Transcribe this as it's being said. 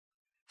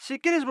Si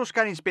quieres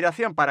buscar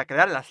inspiración para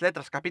crear las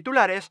letras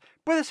capitulares,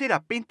 puedes ir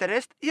a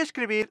Pinterest y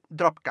escribir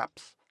drop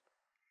caps.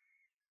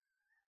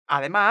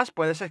 Además,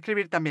 puedes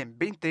escribir también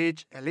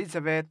Vintage,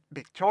 Elizabeth,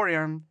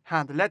 Victorian,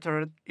 Hand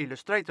Lettered,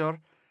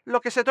 Illustrator, lo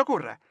que se te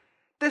ocurra.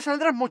 Te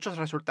saldrán muchos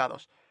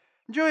resultados.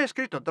 Yo he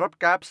escrito drop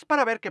caps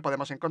para ver qué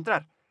podemos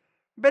encontrar.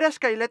 Verás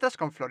que hay letras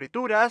con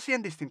florituras y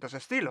en distintos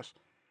estilos.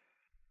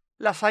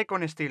 Las hay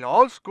con estilo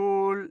old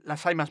school,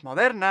 las hay más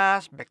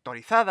modernas,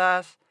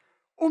 vectorizadas,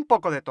 un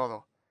poco de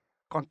todo.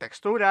 Con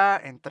textura,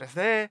 en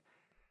 3D.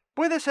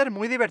 Puede ser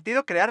muy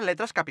divertido crear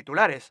letras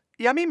capitulares,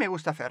 y a mí me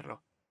gusta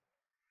hacerlo.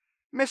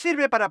 Me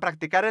sirve para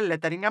practicar el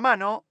lettering a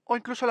mano o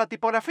incluso la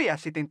tipografía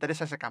si te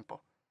interesa ese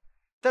campo.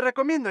 Te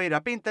recomiendo ir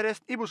a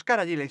Pinterest y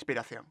buscar allí la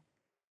inspiración.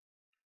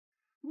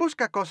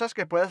 Busca cosas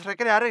que puedas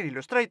recrear en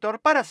Illustrator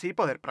para así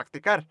poder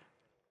practicar.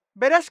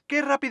 Verás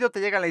qué rápido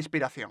te llega la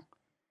inspiración.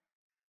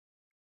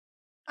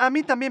 A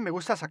mí también me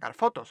gusta sacar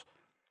fotos.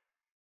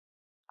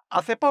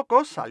 Hace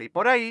poco salí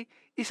por ahí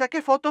y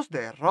saqué fotos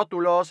de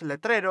rótulos,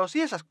 letreros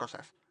y esas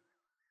cosas.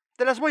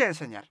 Te las voy a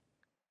enseñar.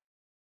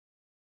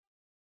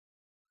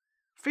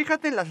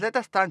 Fíjate en las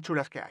letras tan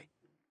chulas que hay.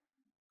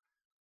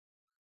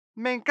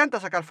 Me encanta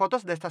sacar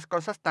fotos de estas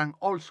cosas tan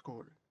old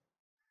school.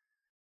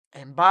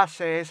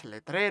 Envases,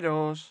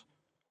 letreros.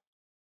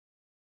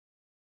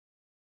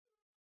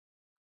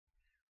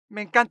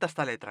 Me encanta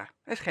esta letra,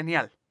 es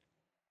genial.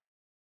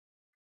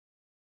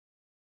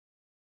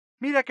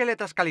 Mira qué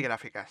letras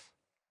caligráficas.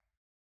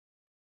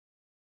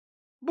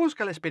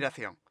 Busca la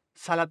inspiración,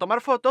 sal a tomar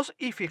fotos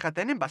y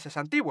fíjate en envases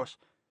antiguos.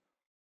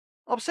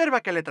 Observa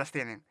qué letras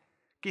tienen.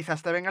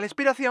 Quizás te venga la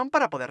inspiración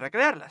para poder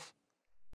recrearlas.